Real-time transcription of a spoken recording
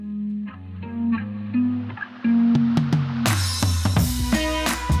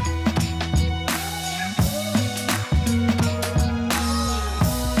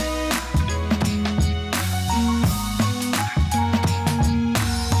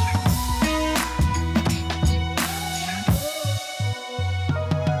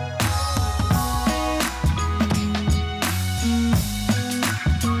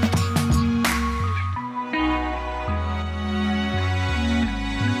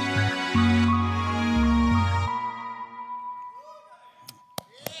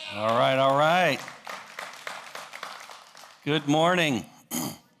Good morning.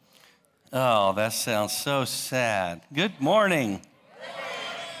 Oh, that sounds so sad. Good morning.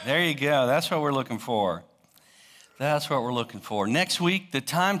 There you go. That's what we're looking for. That's what we're looking for. Next week, the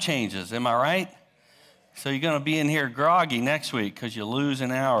time changes. Am I right? So you're going to be in here groggy next week because you lose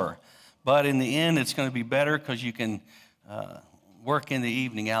an hour. But in the end, it's going to be better because you can work in the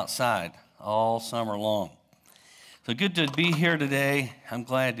evening outside all summer long. So good to be here today. I'm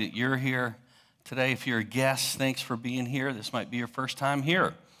glad that you're here today. If you're a guest, thanks for being here. This might be your first time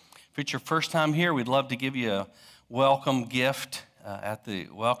here. If it's your first time here, we'd love to give you a welcome gift at the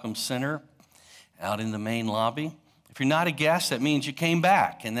Welcome Center out in the main lobby. If you're not a guest, that means you came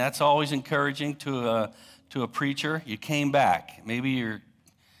back, and that's always encouraging to a preacher. You came back. Maybe you're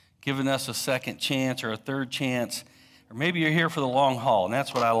giving us a second chance or a third chance, or maybe you're here for the long haul, and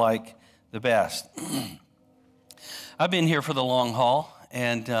that's what I like the best. I've been here for the long haul,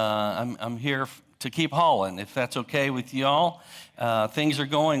 and I'm here to keep hauling, if that's okay with y'all. Things are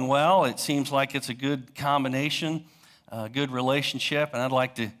going well. It seems like it's a good combination, a good relationship, and I'd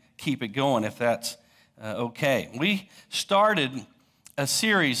like to keep it going if that's okay. We started a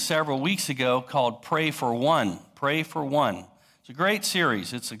series several weeks ago called Pray for One. Pray for One. It's a great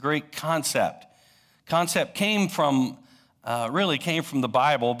series. It's a great concept. Concept really came from the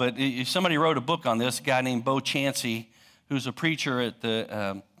Bible, but somebody wrote a book on this, a guy named Bo Chansey, who's a preacher at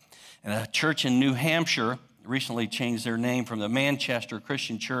a church in New Hampshire. Recently changed their name from the Manchester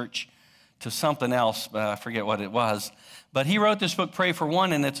Christian Church to something else, I forget what it was. But he wrote this book, Pray for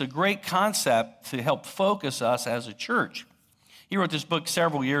One, and it's a great concept to help focus us as a church. He wrote this book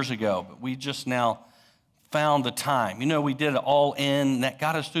several years ago, but we just now found the time. You know, we did it all in, that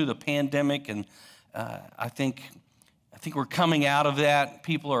got us through the pandemic, and I think we're coming out of that.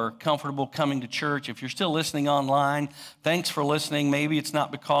 People are comfortable coming to church. If you're still listening online, thanks for listening. Maybe it's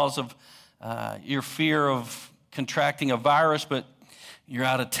not because of your fear of contracting a virus, but you're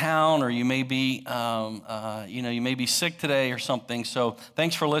out of town, or you may be, you may be sick today or something. So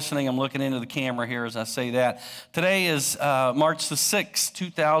thanks for listening. I'm looking into the camera here as I say that. Today is March the 6th,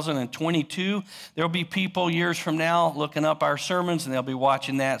 2022. There'll be people years from now looking up our sermons, and they'll be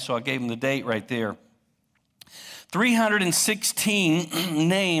watching that, so I gave them the date right there. 316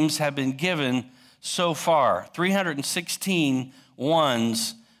 names have been given so far, 316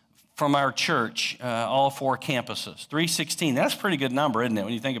 ones from our church, all four campuses. 316, that's a pretty good number, isn't it,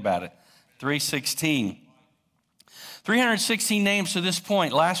 when you think about it? 316. 316 names to this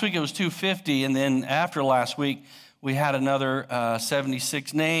point. Last week it was 250, and then after last week we had another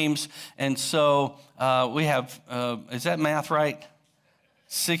 76 names. And so we have, is that math right?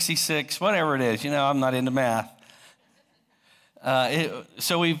 66, whatever it is. You know, I'm not into math.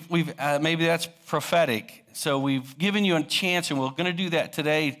 So we've maybe that's prophetic. So we've given you a chance, and we're going to do that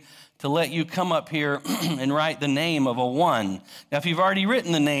today, to let you come up here and write the name of a one. Now, if you've already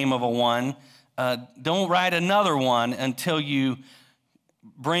written the name of a one, don't write another one until you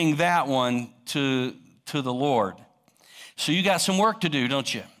bring that one to the Lord. So you got some work to do,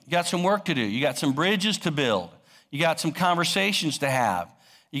 don't you? You got some work to do. You got some bridges to build. You got some conversations to have.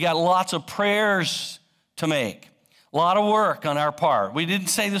 You got lots of prayers to make. A lot of work on our part. We didn't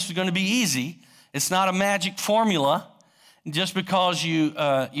say this was going to be easy. It's not a magic formula. Just because you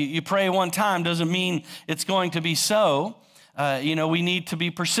pray one time doesn't mean it's going to be so. We need to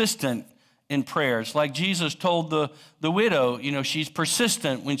be persistent in prayers. Like Jesus told the widow, she's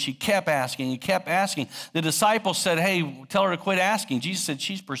persistent when she kept asking and kept asking. The disciples said, hey, tell her to quit asking. Jesus said,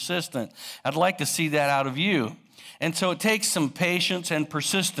 she's persistent. I'd like to see that out of you. And so it takes some patience and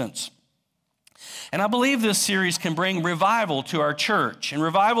persistence. And I believe this series can bring revival to our church. And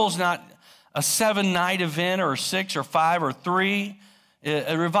revival is not a 7-night event or 6 or 5 or 3.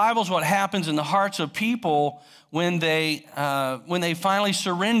 A revival is what happens in the hearts of people when they finally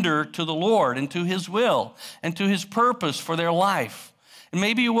surrender to the Lord and to His will and to His purpose for their life. And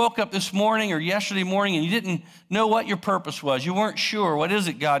maybe you woke up this morning or yesterday morning and you didn't know what your purpose was. You weren't sure. What is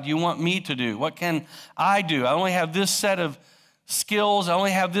it, God, you want me to do? What can I do? I only have this set of skills. I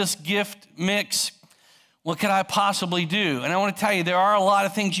only have this gift mix. What could I possibly do? And I want to tell you, there are a lot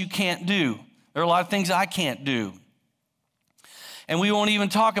of things you can't do. There are a lot of things I can't do. And we won't even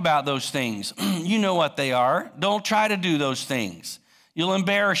talk about those things. You know what they are. Don't try to do those things. You'll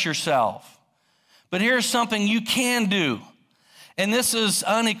embarrass yourself. But here's something you can do. And this is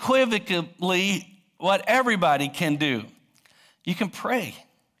unequivocally what everybody can do. You can pray,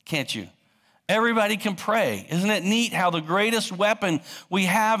 can't you? Everybody can pray. Isn't it neat how the greatest weapon we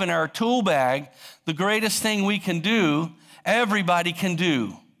have in our tool bag, the greatest thing we can do, everybody can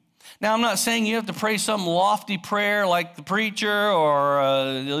do. Now, I'm not saying you have to pray some lofty prayer like the preacher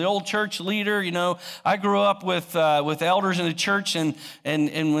or the old church leader. You know, I grew up with elders in the church, and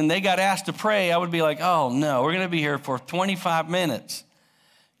when they got asked to pray, I would be like, oh, no, we're going to be here for 25 minutes.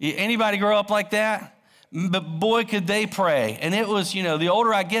 Anybody grow up like that? But boy, could they pray. And it was, you know, the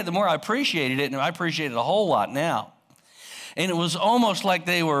older I get, the more I appreciated it, and I appreciate it a whole lot now. And it was almost like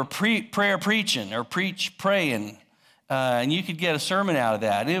they were prayer preaching or praying. And you could get a sermon out of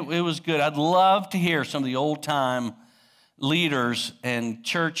that. It was good. I'd love to hear some of the old-time leaders and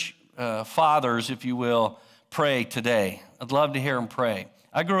church fathers, if you will, pray today. I'd love to hear them pray.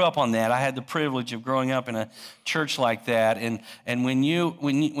 I grew up on that. I had the privilege of growing up in a church like that. And when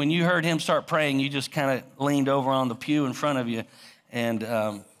you heard him start praying, you just kind of leaned over on the pew in front of you and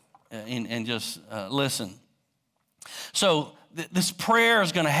just listen. So this prayer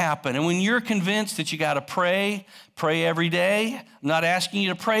is going to happen. And when you're convinced that you got to pray every day. I'm not asking you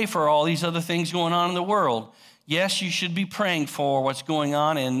to pray for all these other things going on in the world. Yes, you should be praying for what's going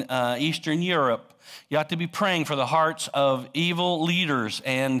on in Eastern Europe. You ought to be praying for the hearts of evil leaders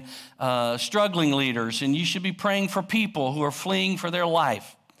and struggling leaders. And you should be praying for people who are fleeing for their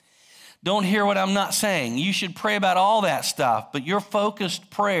life. Don't hear what I'm not saying. You should pray about all that stuff. But your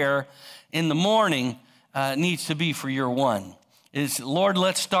focused prayer in the morning needs to be for your one. Is, Lord,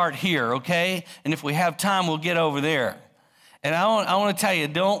 let's start here, okay? And if we have time, we'll get over there. And I want to tell you,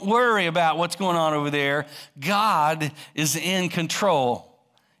 don't worry about what's going on over there. God is in control.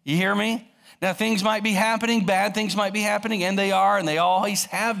 You hear me? Now, things might be happening, bad things might be happening, and they are, and they always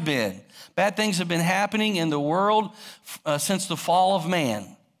have been. Bad things have been happening in the world since the fall of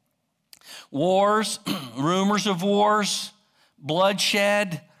man. Wars, rumors of wars,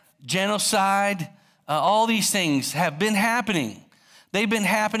 bloodshed, genocide, all these things have been happening. They've been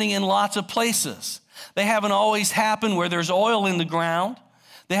happening in lots of places. They haven't always happened where there's oil in the ground.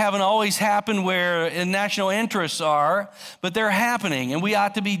 They haven't always happened where national interests are, but they're happening. And we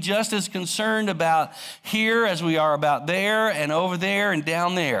ought to be just as concerned about here as we are about there and over there and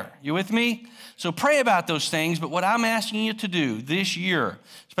down there. You with me? So pray about those things, but what I'm asking you to do this year,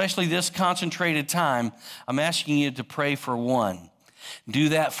 especially this concentrated time, I'm asking you to pray for one. Do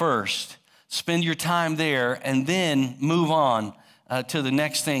that first. Spend your time there, and then move on to the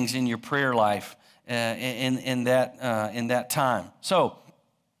next things in your prayer life in that time. So,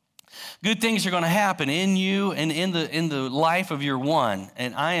 good things are going to happen in you and in the life of your one.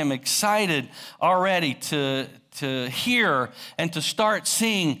 And I am excited already to hear and to start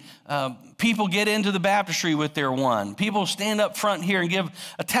seeing people get into the baptistry with their one. People stand up front here and give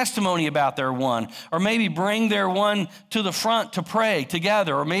a testimony about their one. Or maybe bring their one to the front to pray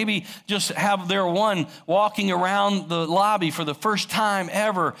together. Or maybe just have their one walking around the lobby for the first time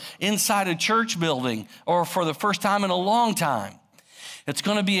ever inside a church building. Or for the first time in a long time. It's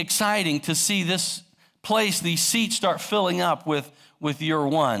going to be exciting to see this place, these seats start filling up with your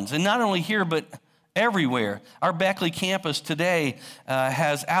ones. And not only here, but everywhere. Our Beckley campus today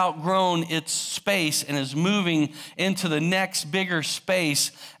has outgrown its space and is moving into the next bigger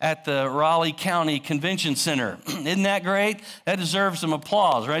space at the Raleigh County Convention Center. Isn't that great? That deserves some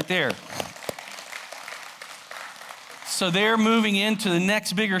applause right there. So they're moving into the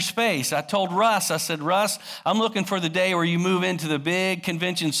next bigger space. I told Russ, I said, Russ, I'm looking for the day where you move into the big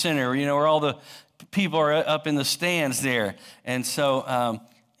convention center, you know, where all the people are up in the stands there. And so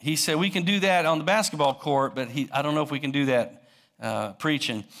he said, we can do that on the basketball court, but I don't know if we can do that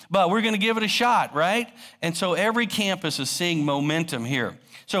preaching. But we're going to give it a shot, right? And so every campus is seeing momentum here.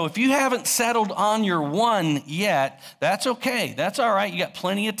 So if you haven't settled on your one yet, that's okay. That's all right. You got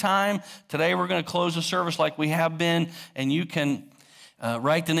plenty of time. Today we're going to close the service like we have been, and you can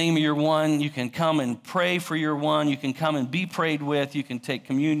write the name of your one. You can come and pray for your one. You can come and be prayed with. You can take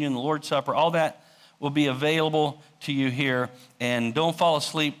communion, the Lord's Supper, all that will be available to you here. And don't fall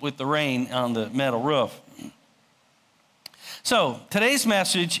asleep with the rain on the metal roof. So today's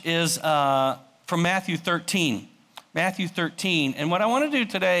message is from Matthew 13. Matthew 13. And what I want to do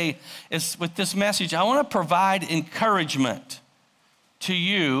today is, with this message, I want to provide encouragement to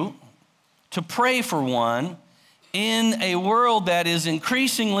you to pray for one in a world that is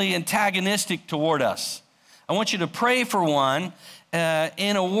increasingly antagonistic toward us. I want you to pray for one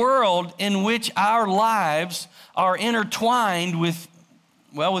in a world in which our lives are intertwined with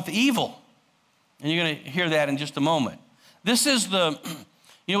evil. And you're going to hear that in just a moment. This is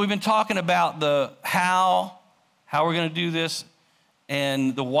we've been talking about the how we're going to do this,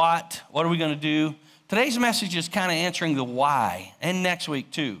 and the what are we going to do. Today's message is kind of answering the why, and next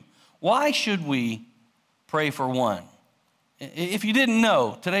week too. Why should we pray for one? If you didn't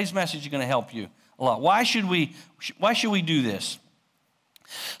know, today's message is going to help you a lot. Why should we do this?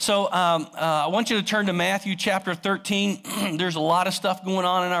 So I want you to turn to Matthew chapter 13. There's a lot of stuff going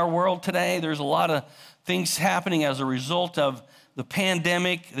on in our world today. There's a lot of things happening as a result of the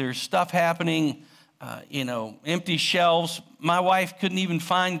pandemic. There's stuff happening, empty shelves. My wife couldn't even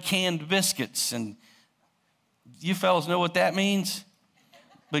find canned biscuits. And you fellas know what that means?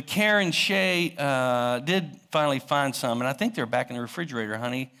 But Karen Shea did finally find some. And I think they're back in the refrigerator,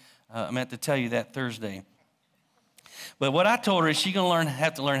 honey. I meant to tell you that Thursday. But what I told her is she's going to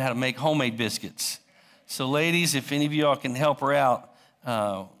have to learn how to make homemade biscuits. So ladies, if any of y'all can help her out,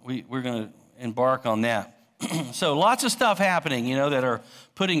 we're going to embark on that. So lots of stuff happening, that are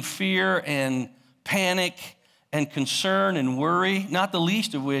putting fear and panic and concern and worry, not the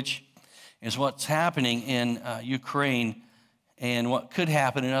least of which is what's happening in Ukraine and what could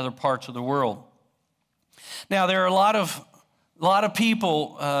happen in other parts of the world. Now, there are a lot of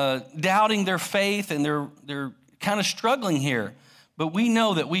people doubting their faith, and they're kind of struggling here. But we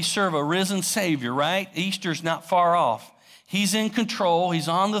know that we serve a risen Savior, right? Easter's not far off. He's in control. He's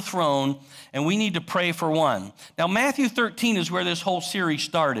on the throne, and we need to pray for one. Now, Matthew 13 is where this whole series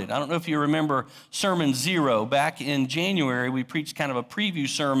started. I don't know if you remember Sermon 0. Back in January, we preached kind of a preview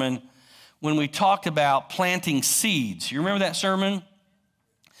sermon when we talked about planting seeds. You remember that sermon?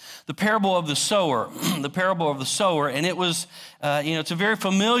 The parable of the sower, the parable of the sower. And it was, it's a very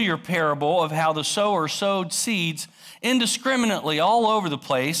familiar parable of how the sower sowed seeds indiscriminately all over the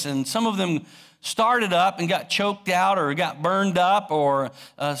place. And some of them started up and got choked out or got burned up, or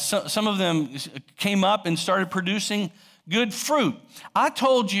some of them came up and started producing good fruit. I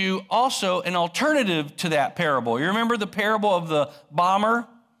told you also an alternative to that parable. You remember the parable of the bomber?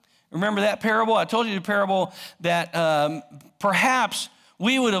 Remember that parable? I told you the parable that perhaps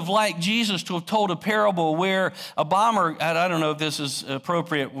we would have liked Jesus to have told a parable where a bomber, I don't know if this is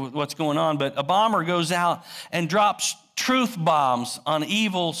appropriate with what's going on, but a bomber goes out and drops truth bombs on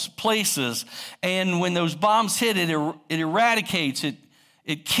evil places. And when those bombs hit, it eradicates,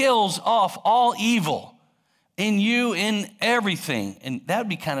 it kills off all evil in you, in everything. And that would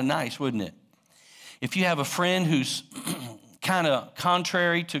be kind of nice, wouldn't it? If you have a friend who's kind of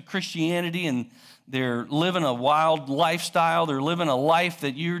contrary to Christianity and they're living a wild lifestyle, they're living a life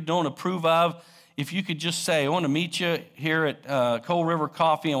that you don't approve of, if you could just say, I want to meet you here at Coal River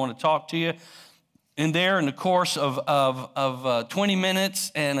Coffee, I want to talk to you. And there, in the course of 20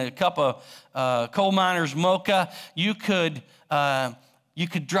 minutes and a cup of coal miner's mocha, you could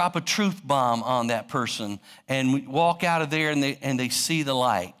drop a truth bomb on that person and walk out of there and they see the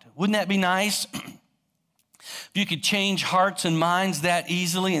light. Wouldn't that be nice? If you could change hearts and minds that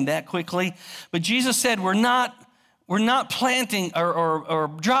easily and that quickly. But Jesus said we're not planting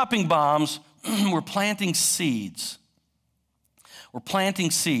or dropping bombs, we're planting seeds. We're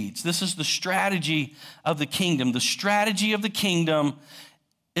planting seeds. This is the strategy of the kingdom. The strategy of the kingdom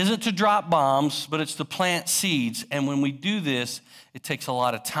isn't to drop bombs, but it's to plant seeds. And when we do this, it takes a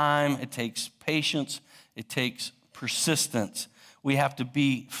lot of time, it takes patience, it takes persistence. We have to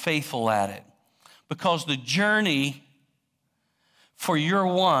be faithful at it. Because the journey for your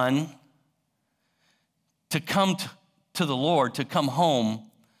one to come to the Lord, to come home,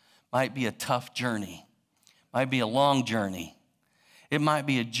 might be a tough journey, might be a long journey. It might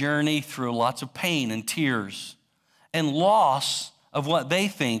be a journey through lots of pain and tears and loss of what they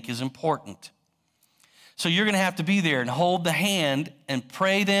think is important. So you're going to have to be there and hold the hand and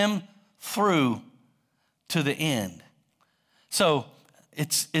pray them through to the end. So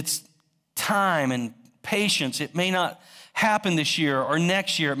it's time and patience. It may not happen this year or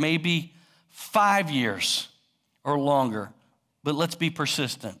next year. It may be 5 years or longer, but let's be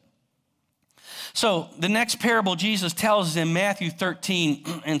persistent. So the next parable Jesus tells is in Matthew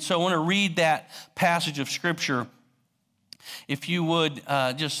 13, and so I want to read that passage of Scripture. If you would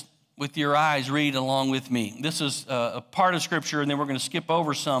just with your eyes read along with me. This is a part of Scripture, and then we're going to skip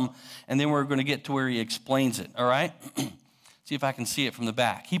over some, and then we're going to get to where he explains it, all right? See if I can see it from the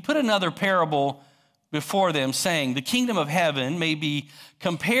back. He put another parable before them, saying, the kingdom of heaven may be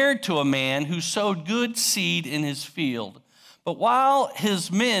compared to a man who sowed good seed in his field. But while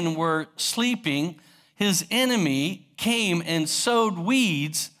his men were sleeping, his enemy came and sowed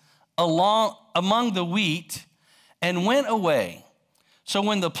weeds among the wheat and went away. So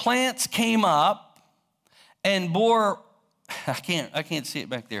when the plants came up and bore, I can't see it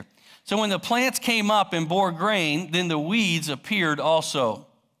back there. So when the plants came up and bore grain, then the weeds appeared also.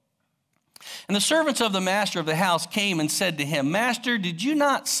 And the servants of the master of the house came and said to him, Master, did you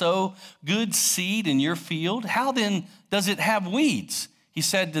not sow good seed in your field? How then does it have weeds? He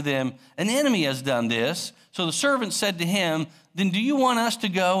said to them, an enemy has done this. So the servants said to him, then do you want us to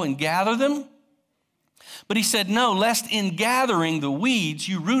go and gather them? But he said, no, lest in gathering the weeds,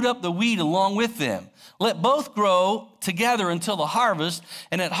 you root up the wheat along with them. Let both grow together until the harvest,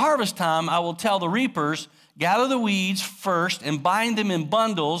 and at harvest time I will tell the reapers, gather the weeds first and bind them in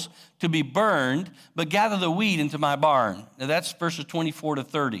bundles to be burned, but gather the wheat into my barn. Now that's verses 24 to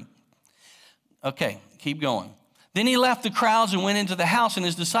 30. Okay, keep going. Then he left the crowds and went into the house, and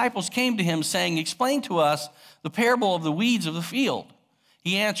his disciples came to him, saying, explain to us the parable of the weeds of the field.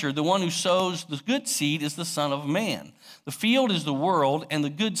 He answered, the one who sows the good seed is the Son of Man. The field is the world, and the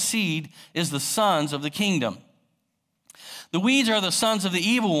good seed is the sons of the kingdom. The weeds are the sons of the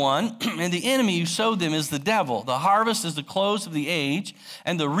evil one, and the enemy who sowed them is the devil. The harvest is the close of the age,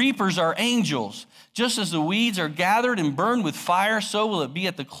 and the reapers are angels. Just as the weeds are gathered and burned with fire, so will it be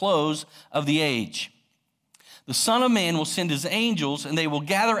at the close of the age. The Son of Man will send his angels, and they will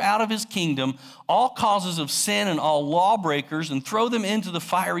gather out of his kingdom all causes of sin and all lawbreakers and throw them into the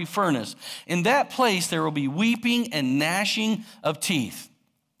fiery furnace. In that place there will be weeping and gnashing of teeth.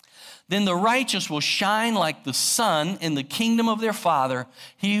 Then the righteous will shine like the sun in the kingdom of their Father.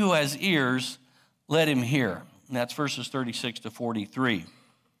 He who has ears, let him hear. And that's verses 36 to 43.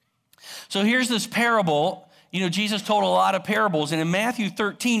 So here's this parable. You know, Jesus told a lot of parables, and in Matthew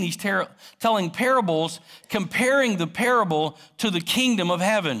 13, he's telling parables, comparing the parable to the kingdom of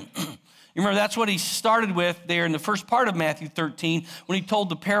heaven. You remember, that's what he started with there in the first part of Matthew 13 when he told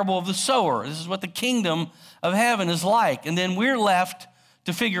the parable of the sower. This is what the kingdom of heaven is like. And then we're left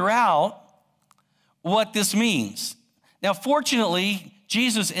to figure out what this means. Now, fortunately,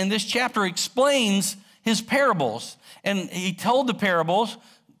 Jesus in this chapter explains his parables, and he told the parables.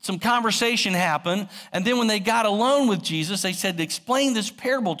 Some conversation happened, and then when they got alone with Jesus, they said, explain this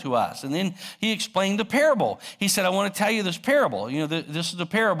parable to us. And then he explained the parable. He said, I want to tell you this parable. You know, this is the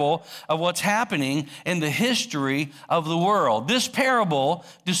parable of what's happening in the history of the world. This parable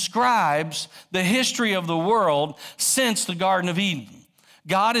describes the history of the world since the Garden of Eden.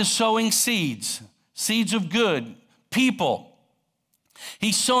 God is sowing seeds, seeds of good people.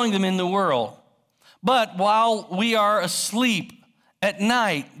 He's sowing them in the world. But while we are asleep, at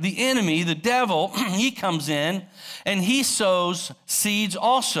night, the enemy, the devil, he comes in and he sows seeds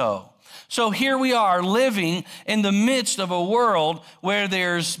also. So here we are living in the midst of a world where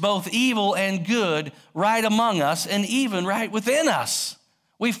there's both evil and good right among us and even right within us.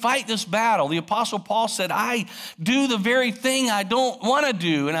 We fight this battle. The Apostle Paul said, I do the very thing I don't want to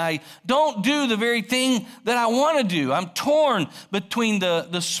do, and I don't do the very thing that I want to do. I'm torn between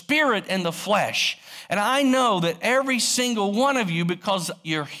the spirit and the flesh. And I know that every single one of you, because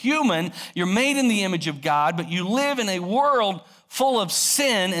you're human, you're made in the image of God, but you live in a world full of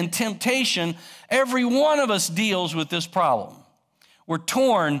sin and temptation, every one of us deals with this problem. We're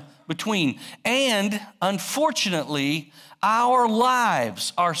torn between. And unfortunately, our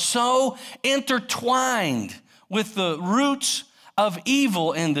lives are so intertwined with the roots of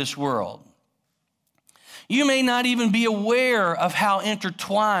evil in this world. You may not even be aware of how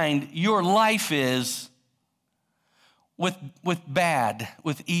intertwined your life is with bad,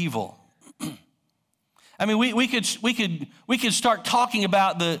 with evil. I mean, we could start talking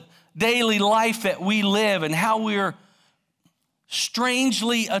about the daily life that we live and how we're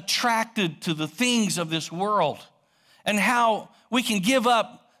strangely attracted to the things of this world, and how we can give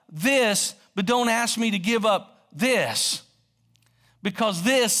up this, but don't ask me to give up this, because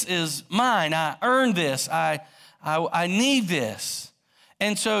this is mine. I earned this. I need this.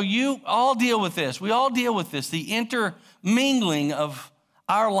 And so you all deal with this. We all deal with this, the intermingling of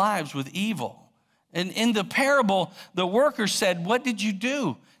our lives with evil. And in the parable, the worker said, what did you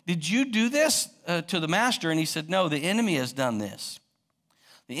do? Did you do this to the master? And he said, no, the enemy has done this.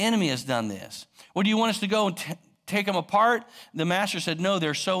 The enemy has done this. Well, do you want us to go and take them apart? The master said, no,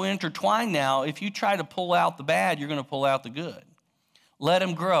 they're so intertwined now. If you try to pull out the bad, you're going to pull out the good. Let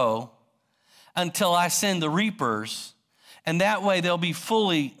them grow until I send the reapers, and that way they'll be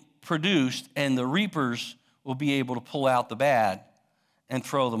fully produced, and the reapers will be able to pull out the bad and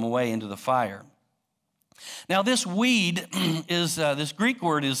throw them away into the fire. Now, this weed is, this Greek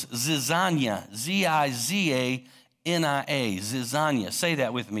word is zizania, Z-I-Z-A-N-I-A, zizania. Say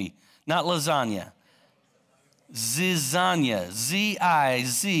that with me, not lasagna. Zizania,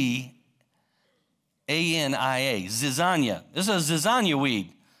 Z-I-Z-A-N-I-A, zizania. This is a zizania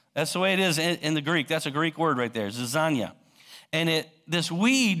weed. That's the way it is in the Greek. That's a Greek word right there, zizania. And this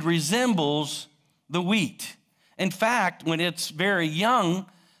weed resembles the wheat. In fact, when it's very young,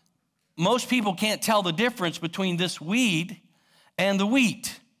 most people can't tell the difference between this weed and the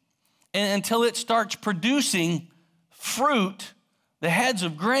wheat. And until it starts producing fruit, the heads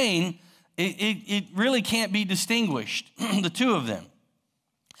of grain, it really can't be distinguished, the two of them.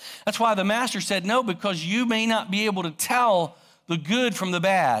 That's why the master said no, because you may not be able to tell the good from the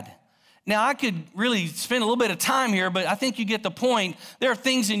bad. Now, I could really spend a little bit of time here, but I think you get the point. There are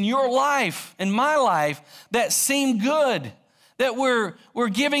things in your life, in my life, that seem good, that we're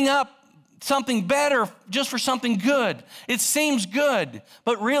giving up something better just for something good. It seems good,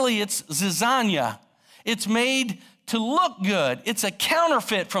 but really it's zizania. It's made to look good. It's a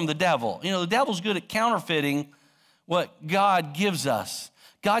counterfeit from the devil. You know, the devil's good at counterfeiting what God gives us.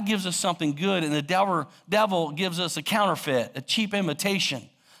 God gives us something good, and the devil gives us a counterfeit, a cheap imitation,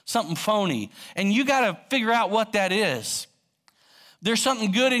 something phony. And you got to figure out what that is. There's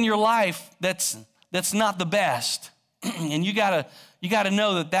something good in your life that's not the best. And you got to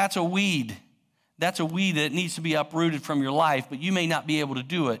know that that's a weed. That's a weed that needs to be uprooted from your life, but you may not be able to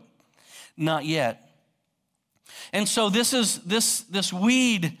do it. Not yet. And so this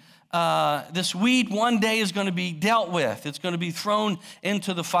weed one day is going to be dealt with. It's going to be thrown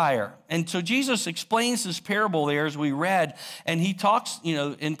into the fire. And so Jesus explains this parable there as we read, and he talks,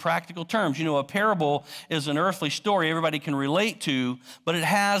 in practical terms. A parable is an earthly story everybody can relate to, but it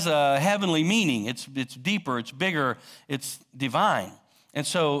has a heavenly meaning. It's deeper, it's bigger, it's divine. And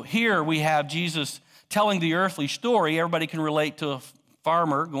so here we have Jesus telling the earthly story. Everybody can relate to a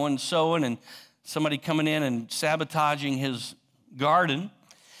farmer going sowing and somebody coming in and sabotaging his garden.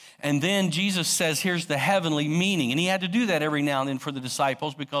 And then Jesus says, here's the heavenly meaning. And he had to do that every now and then for the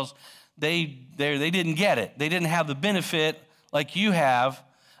disciples because they didn't get it. They didn't have the benefit like you have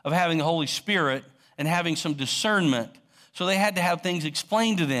of having the Holy Spirit and having some discernment. So they had to have things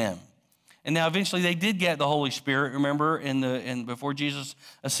explained to them. And now eventually they did get the Holy Spirit, remember, before Jesus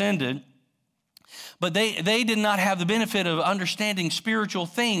ascended. But they did not have the benefit of understanding spiritual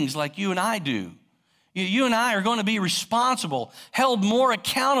things like you and I do. You and I are going to be responsible, held more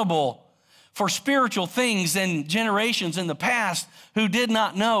accountable for spiritual things than generations in the past who did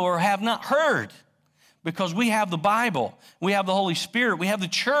not know or have not heard, because we have the Bible, we have the Holy Spirit, we have the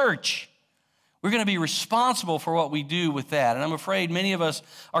church. We're going to be responsible for what we do with that. And I'm afraid many of us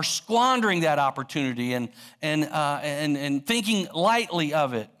are squandering that opportunity and thinking lightly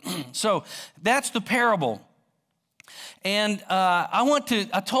of it. So that's the parable. And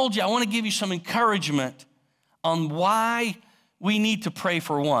I told you, I want to give you some encouragement on why we need to pray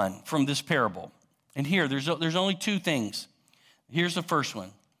for one from this parable. And here, there's only two things. Here's the first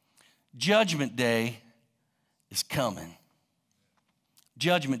one. Judgment Day is coming.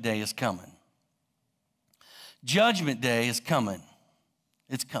 Judgment Day is coming. Judgment Day is coming.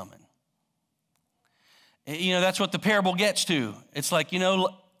 It's coming. That's what the parable gets to. It's like,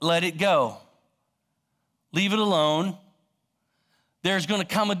 let it go. Leave it alone. There's going to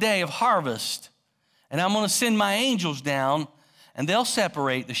come a day of harvest, and I'm going to send my angels down, and they'll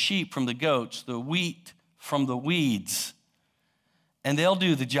separate the sheep from the goats, the wheat from the weeds, and they'll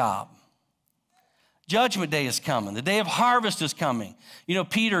do the job. Judgment Day is coming. The day of harvest is coming.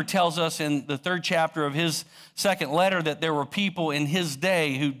 Peter tells us in the 3rd chapter of his 2nd letter that there were people in his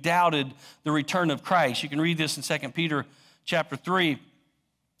day who doubted the return of Christ. You can read this in 2 Peter chapter 3.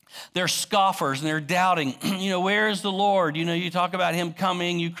 They're scoffers and they're doubting, where is the Lord? You talk about him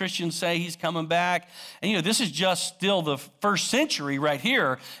coming. You Christians say he's coming back. And, this is just still the 1st century right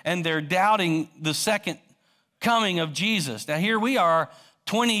here. And they're doubting the second coming of Jesus. Now, here we are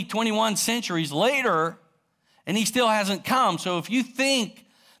 21 centuries later, and he still hasn't come. So if you think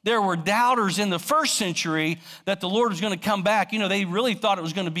there were doubters in the 1st century that the Lord was going to come back, they really thought it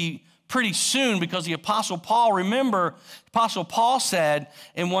was going to be pretty soon, because the Apostle Paul, remember, Apostle Paul said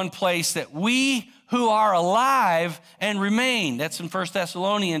in one place that we who are alive and remain, that's in 1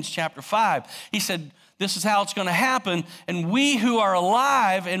 Thessalonians chapter 5. He said, this is how it's going to happen, and we who are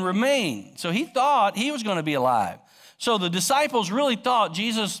alive and remain. So he thought he was going to be alive. So the disciples really thought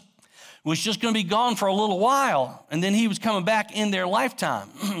Jesus was just going to be gone for a little while, and then he was coming back in their lifetime.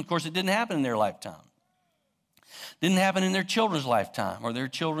 Of course, it didn't happen in their lifetime. Didn't happen in their children's lifetime or their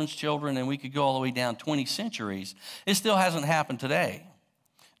children's children, and we could go all the way down 20 centuries. It still hasn't happened today.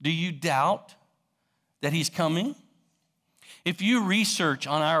 Do you doubt that he's coming? If you research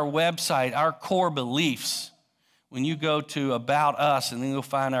on our website our core beliefs, when you go to About Us and then you'll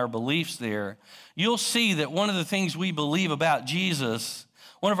find our beliefs there, you'll see that one of the things we believe about Jesus,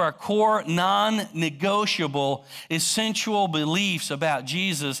 one of our core non-negotiable essential beliefs about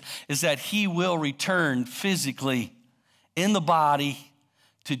Jesus, is that he will return physically in the body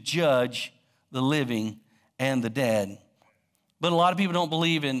to judge the living and the dead. But a lot of people don't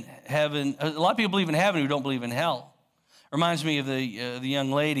believe in heaven. A lot of people believe in heaven who don't believe in hell. Reminds me of the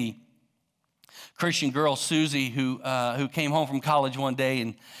young lady, Christian girl Susie, who came home from college one day,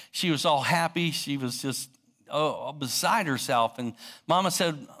 and she was all happy. She was just beside herself. And Mama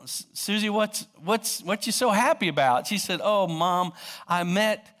said, Susie, what you so happy about? She said, oh, Mom, I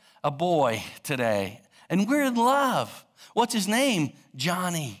met a boy today, and we're in love. What's his name?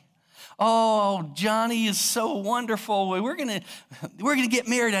 Johnny. Oh, Johnny is so wonderful. We're gonna get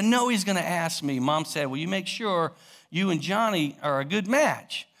married. I know he's gonna ask me. Mom said, well, you make sure you and Johnny are a good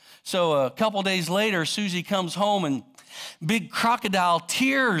match. So a couple days later, Susie comes home and big crocodile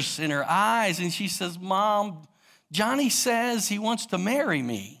tears in her eyes, and she says, Mom, Johnny says he wants to marry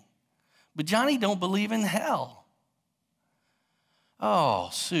me, but Johnny don't believe in hell. Oh,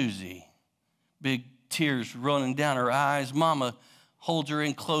 Susie, big tears running down her eyes. Mama holds her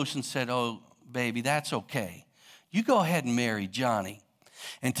in close and said, oh, baby, that's okay. You go ahead and marry Johnny,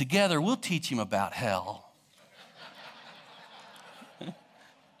 and together we'll teach him about hell.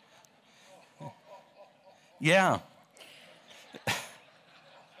 Yeah.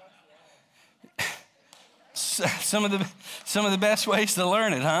 Some of the best ways to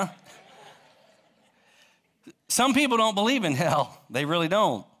learn it, huh? Some people don't believe in hell. They really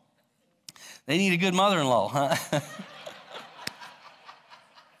don't. They need a good mother-in-law, huh?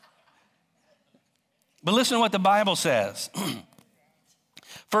 But listen to what the Bible says.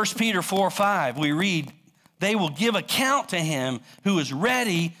 1 Peter 4:5, we read, they will give account to him who is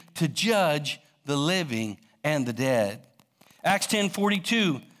ready to judge the living and the dead. Acts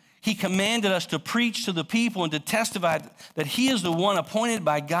 10:42, he commanded us to preach to the people and to testify that he is the one appointed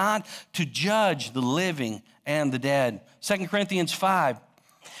by God to judge the living and the dead. 2 Corinthians 5,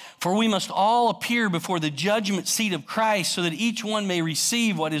 for we must all appear before the judgment seat of Christ so that each one may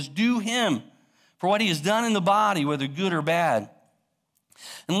receive what is due him for what he has done in the body, whether good or bad.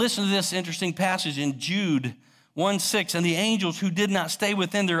 And listen to this interesting passage in Jude 1:6, and the angels who did not stay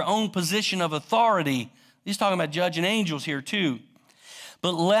within their own position of authority, he's talking about judging angels here too,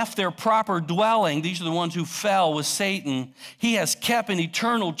 but left their proper dwelling, these are the ones who fell with Satan, he has kept in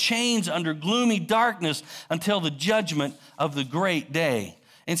eternal chains under gloomy darkness until the judgment of the great day.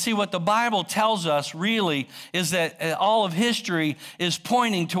 And see, what the Bible tells us really is that all of history is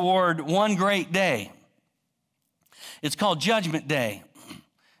pointing toward one great day. It's called Judgment Day.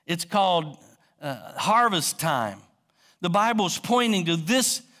 It's called harvest time. The Bible is pointing to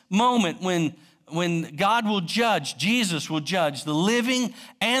this moment when God will judge, Jesus will judge, the living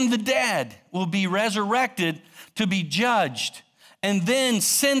and the dead will be resurrected to be judged and then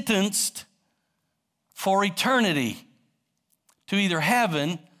sentenced for eternity to either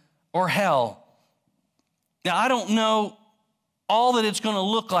heaven or hell. Now, I don't know all that it's going to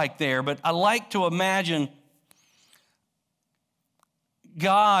look like there, but I like to imagine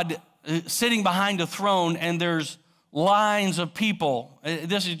God sitting behind a throne and there's lines of people.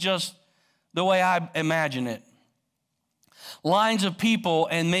 This is just the way I imagine it. Lines of people,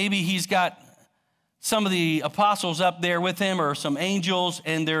 and maybe he's got some of the apostles up there with him or some angels,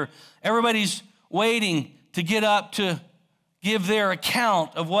 and everybody's waiting to get up to give their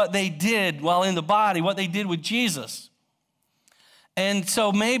account of what they did while in the body, what they did with Jesus. And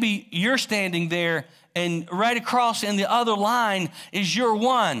so maybe you're standing there, and right across in the other line is your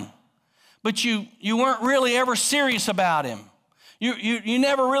one. But you weren't really ever serious about him. You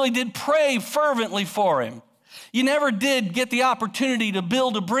never really did pray fervently for him. You never did get the opportunity to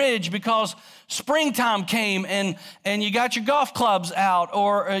build a bridge because springtime came and you got your golf clubs out,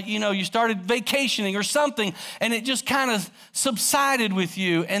 or you started vacationing or something, and it just kind of subsided with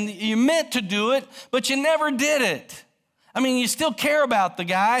you, and you meant to do it, but you never did it. I mean, you still care about the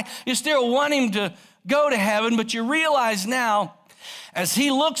guy. You still want him to go to heaven, but you realize now, as he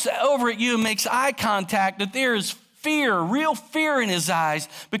looks over at you and makes eye contact, that there is fear, real fear in his eyes,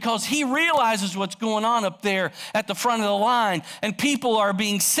 because he realizes what's going on up there at the front of the line, and people are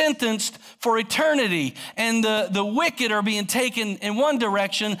being sentenced for eternity, and the wicked are being taken in one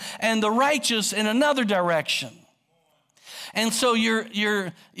direction and the righteous in another direction. And so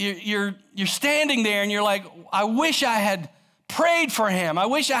you're standing there and you're like, I wish I had prayed for him. I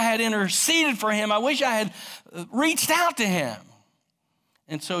wish I had interceded for him. I wish I had reached out to him.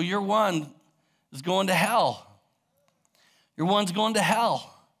 And so your one is going to hell. Your one's going to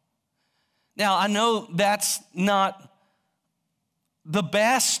hell. Now, I know that's not the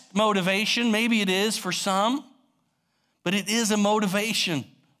best motivation. Maybe it is for some, but it is a motivation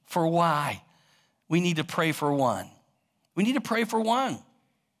for why we need to pray for one. We need to pray for one.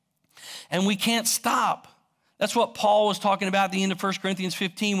 And we can't stop. That's what Paul was talking about at the end of 1 Corinthians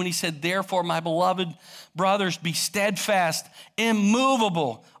 15 when he said, therefore, my beloved brothers, be steadfast,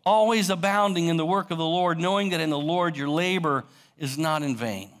 immovable, always abounding in the work of the Lord, knowing that in the Lord your labor is not in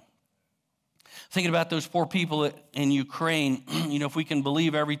vain. Thinking about those poor people in Ukraine, if we can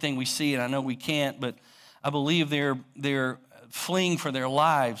believe everything we see, and I know we can't, but I believe they're fleeing for their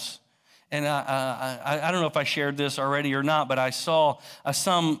lives. And I don't know if I shared this already or not, but I saw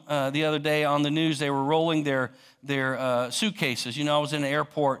some the other day on the news. They were rolling their suitcases. You know, I was in the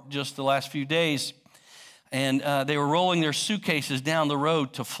airport just the last few days, and they were rolling their suitcases down the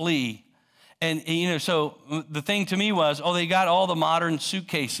road to flee. And, you know, so the thing to me was, they got all the modern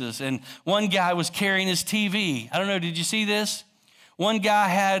suitcases. And one guy was carrying his TV. I don't know, did you see this? One guy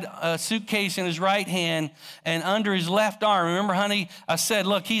had a suitcase in his right hand, and under his left arm, remember, honey, I said,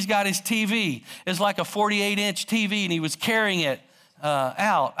 look, he's got his TV. It's like a 48-inch TV, and he was carrying it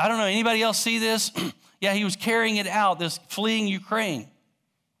out. I don't know, anybody else see this? Yeah, he was carrying it out, this fleeing Ukraine.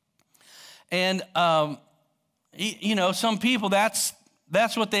 And, you know, some people, that's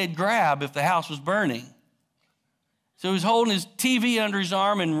what they'd grab if the house was burning. So he was holding his TV under his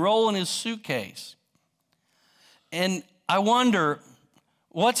arm and rolling his suitcase. And I wonder,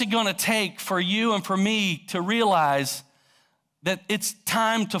 what's it going to take for you and for me to realize that it's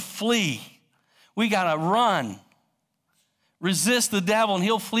time to flee? We got to run. Resist the devil and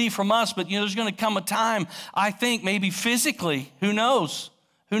he'll flee from us. But, you know, there's going to come a time, I think, maybe physically. Who knows?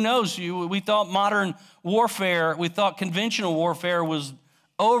 Who knows? We thought modern warfare, we thought conventional warfare was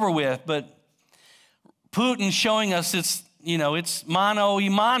over with. But Putin's showing us it's mano a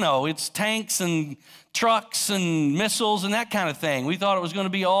mano. It's tanks and trucks and missiles and that kind of thing. We thought it was going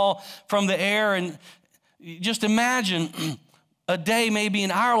to be all from the air. And just imagine a day maybe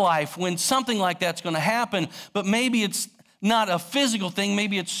in our life when something like that's going to happen, but maybe it's not a physical thing,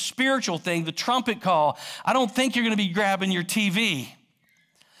 maybe it's a spiritual thing, the trumpet call. I don't think you're going to be grabbing your TV.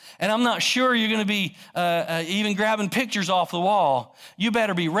 And I'm not sure you're going to be even grabbing pictures off the wall. You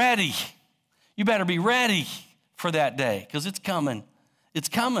better be ready. You better be ready for that day, because it's coming. It's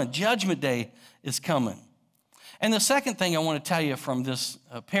coming. Judgment Day is coming. And the second thing I want to tell you from this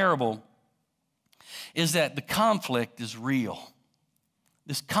parable is that the conflict is real.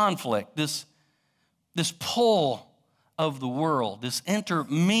 This conflict, this pull of the world, this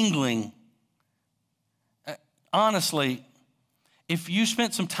intermingling. Honestly, if you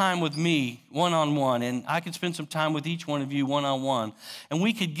spent some time with me one-on-one, and I could spend some time with each one of you one-on-one, and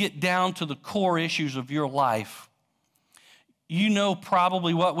we could get down to the core issues of your life, you know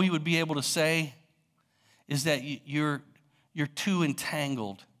probably what we would be able to say is that you're too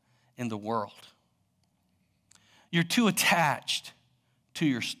entangled in the world. You're too attached to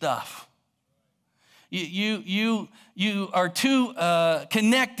your stuff. You are too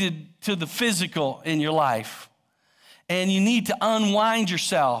connected to the physical in your life. And you need to unwind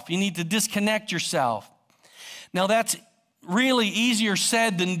yourself. You need to disconnect yourself. Now that's really easier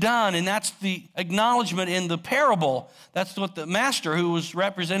said than done, and that's the acknowledgement in the parable. That's what the master, who was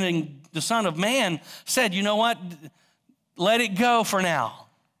representing the Son of Man, said. You know what? Let it go for now.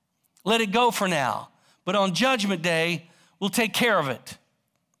 Let it go for now. But on Judgment Day, we'll take care of it.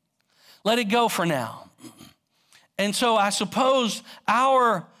 Let it go for now. And so I suppose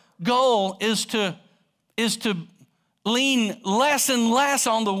our goal is to lean less and less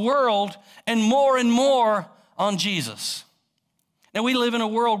on the world and more on Jesus. Now, we live in a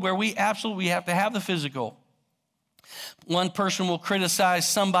world where we absolutely have to have the physical. One person will criticize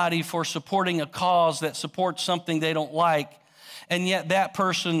somebody for supporting a cause that supports something they don't like, and yet that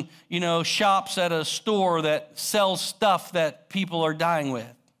person, shops at a store that sells stuff that people are dying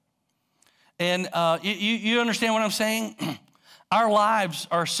with. And you understand what I'm saying? Our lives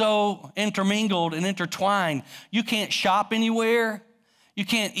are so intermingled and intertwined. You can't shop anywhere. You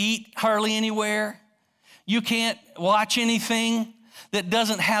can't eat hardly anywhere. You can't watch anything that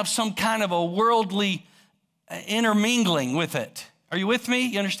doesn't have some kind of a worldly intermingling with it. Are you with me?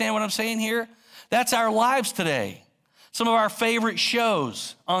 You understand what I'm saying here? That's our lives today. Some of our favorite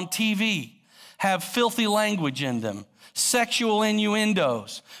shows on TV have filthy language in them, sexual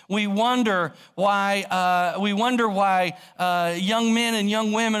innuendos. We wonder why young men and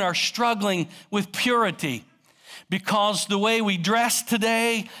young women are struggling with purity. Because the way we dress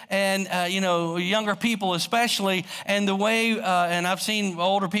today, and younger people especially, and the way, and I've seen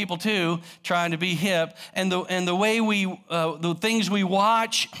older people too trying to be hip, and the way the things we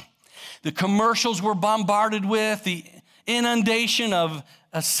watch, the commercials we're bombarded with, the inundation of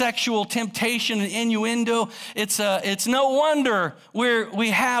sexual temptation and innuendo, it's no wonder we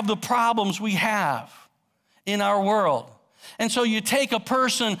have the problems we have in our world. And so you take a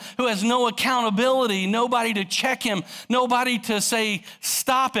person who has no accountability, nobody to check him, nobody to say,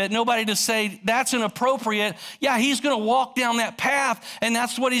 stop it, nobody to say, that's inappropriate. Yeah, he's going to walk down that path, and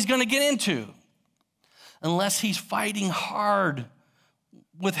that's what he's going to get into. Unless he's fighting hard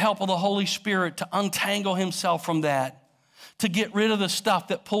with help of the Holy Spirit to untangle himself from that, to get rid of the stuff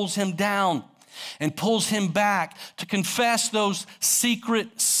that pulls him down. and pulls him back to confess those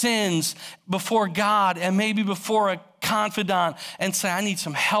secret sins before God and maybe before a confidant and say, I need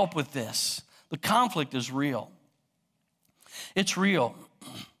some help with this. The conflict is real. It's real.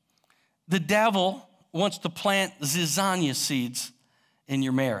 The devil wants to plant zizania seeds in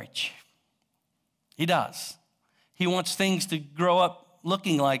your marriage. He does. He wants things to grow up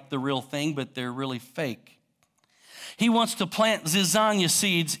looking like the real thing, but they're really fake. He wants to plant zizania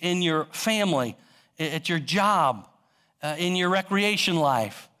seeds in your family, at your job, in your recreation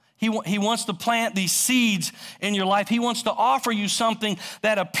life. He wants to plant these seeds in your life. He wants to offer you something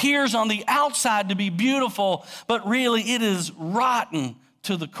that appears on the outside to be beautiful, but really it is rotten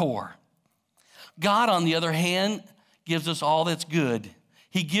to the core. God, on the other hand, gives us all that's good.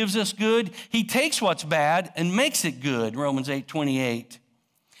 He gives us good. He takes what's bad and makes it good, Romans 8:28.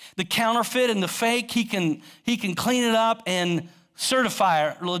 The counterfeit and the fake, he can clean it up and certify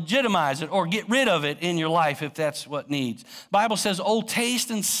it, legitimize it, or get rid of it in your life if that's what needs. The Bible says, oh, taste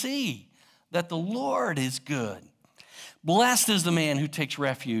and see that the Lord is good. Blessed is the man who takes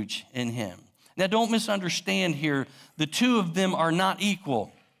refuge in him. Now, don't misunderstand here. The two of them are not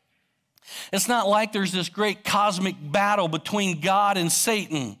equal. It's not like there's this great cosmic battle between God and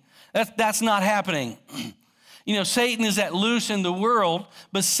Satan. That's not happening. You know, Satan is at loose in the world,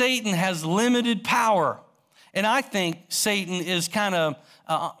 but Satan has limited power. And I think Satan is kind of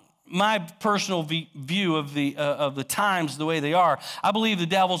my personal view of the times the way they are. I believe the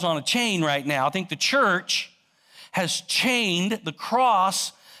devil's on a chain right now. I think the church has chained, the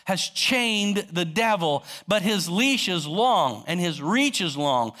cross has chained the devil, but his leash is long and his reach is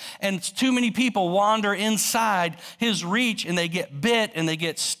long. And too many people wander inside his reach and they get bit and they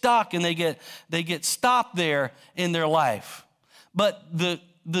get stuck and they get stopped there in their life. But the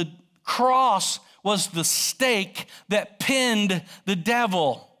cross was the stake that pinned the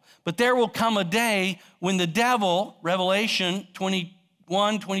devil. But there will come a day when the devil, Revelation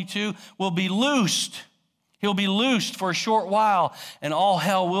 21, 22, will be loosed. He'll be loosed for a short while, and all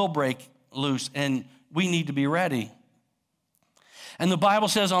hell will break loose, and we need to be ready. And the Bible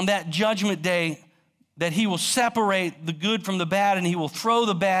says on that judgment day that he will separate the good from the bad, and he will throw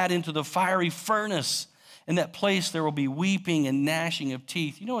the bad into the fiery furnace. In that place there will be weeping and gnashing of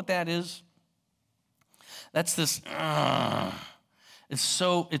teeth. You know what that is? That's this,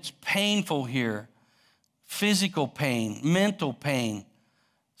 it's painful here. Physical pain, mental pain,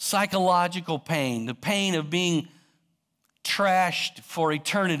 psychological pain, the pain of being trashed for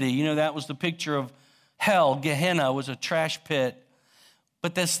eternity. You know, that was the picture of hell. Gehenna was a trash pit.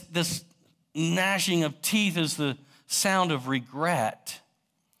 But this gnashing of teeth is the sound of regret.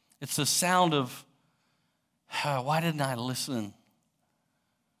 It's the sound of, why didn't I listen?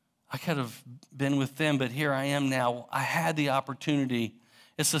 I could have been with them, but here I am now. I had the opportunity.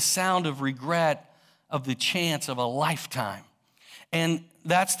 It's the sound of regret of the chance of a lifetime. And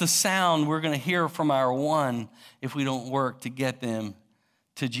that's the sound we're going to hear from our one if we don't work to get them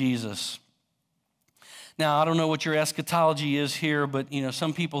to Jesus. Now, I don't know what your eschatology is here, but you know,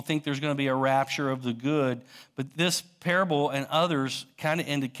 some people think there's going to be a rapture of the good, but this parable and others kind of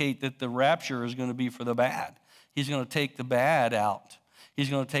indicate that the rapture is going to be for the bad. He's going to take the bad out. He's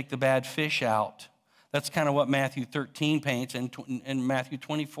going to take the bad fish out. That's kind of what Matthew 13 paints and Matthew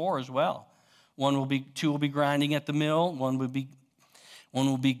 24 as well. Two will be grinding at the mill, one will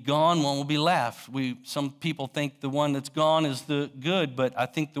be gone, one will be left. Some people think the one that's gone is the good, but I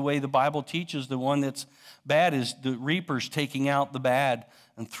think the way the Bible teaches, the one that's bad is the reapers taking out the bad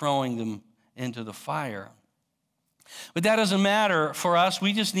and throwing them into the fire. But that doesn't matter for us.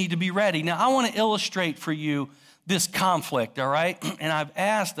 We just need to be ready. Now, I want to illustrate for you this conflict, all right? And I've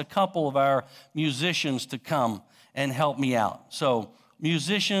asked a couple of our musicians to come and help me out. So,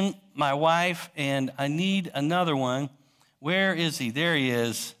 musician, my wife, and I need another one. Where is he? There he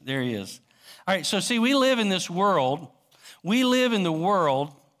is. There he is. All right, so see, we live in this world. We live in the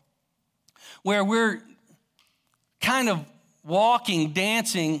world where we're kind of walking,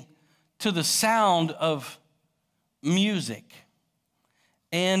 dancing to the sound of music.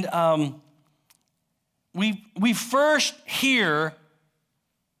 And we first hear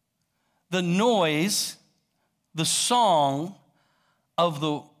the noise, the song of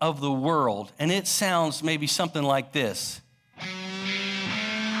the world, and it sounds maybe something like this.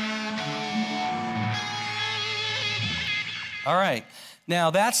 All right,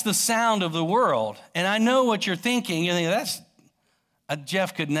 now that's the sound of the world, and I know what you're thinking. You think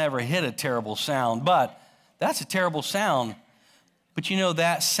Jeff could never hit a terrible sound, but that's a terrible sound. But you know,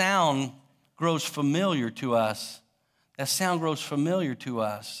 that sound grows familiar to us. That sound grows familiar to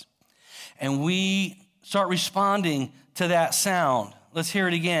us. And we start responding to that sound. Let's hear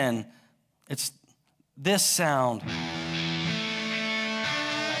it again. It's this sound.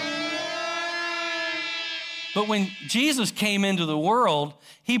 But when Jesus came into the world,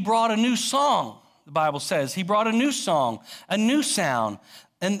 he brought a new song, the Bible says. He brought a new song, a new sound,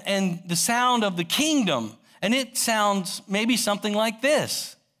 and the sound of the kingdom. And it sounds maybe something like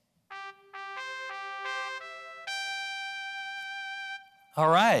this. All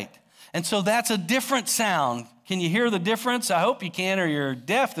right. And so that's a different sound. Can you hear the difference? I hope you can, or you're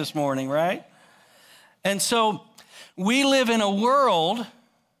deaf this morning, right? And so we live in a world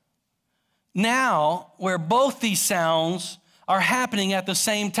now where both these sounds are happening at the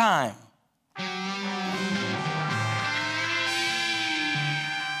same time.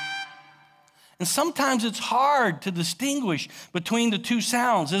 And sometimes it's hard to distinguish between the two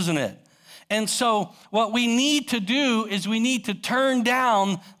sounds, isn't it? And so what we need to do is we need to turn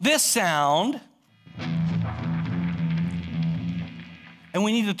down this sound, and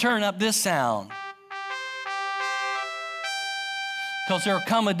we need to turn up this sound. Because there will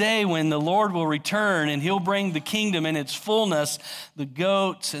come a day when the Lord will return and he'll bring the kingdom in its fullness. The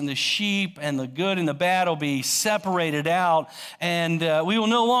goats and the sheep and the good and the bad will be separated out, and we will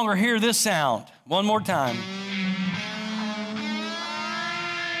no longer hear this sound. One more time.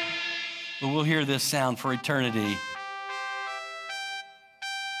 But we'll hear this sound for eternity.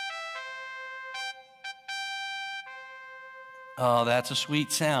 Oh, that's a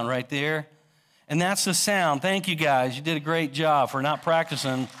sweet sound right there. And that's the sound. Thank you, guys. You did a great job for not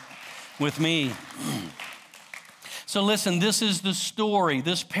practicing with me. So listen, this is the story.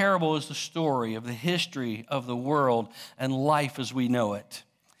 This parable is the story of the history of the world and life as we know it.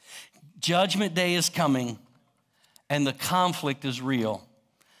 Judgment Day is coming, and the conflict is real.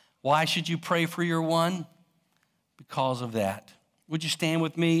 Why should you pray for your one? Because of that. Would you stand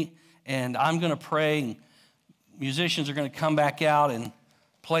with me? And I'm going to pray. Musicians are going to come back out and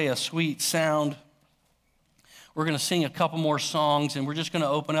play a sweet sound. We're going to sing a couple more songs, and we're just going to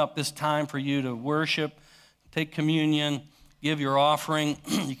open up this time for you to worship, take communion, give your offering.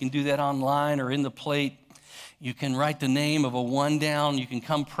 You can do that online or in the plate. You can write the name of a one down. You can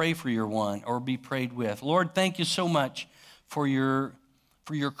come pray for your one or be prayed with. Lord, thank you so much for your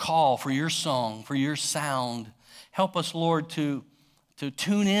call, for your song, for your sound. Help us, Lord, to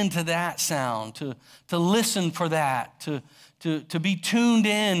tune into that sound, to listen for that, to be tuned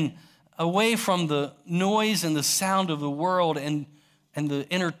in away from the noise and the sound of the world and the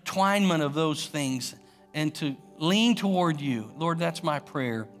intertwinement of those things, and to lean toward you. Lord, that's my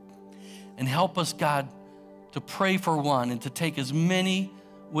prayer. And help us, God, to pray for one and to take as many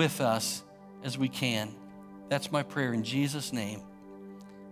with us as we can. That's my prayer in Jesus' name.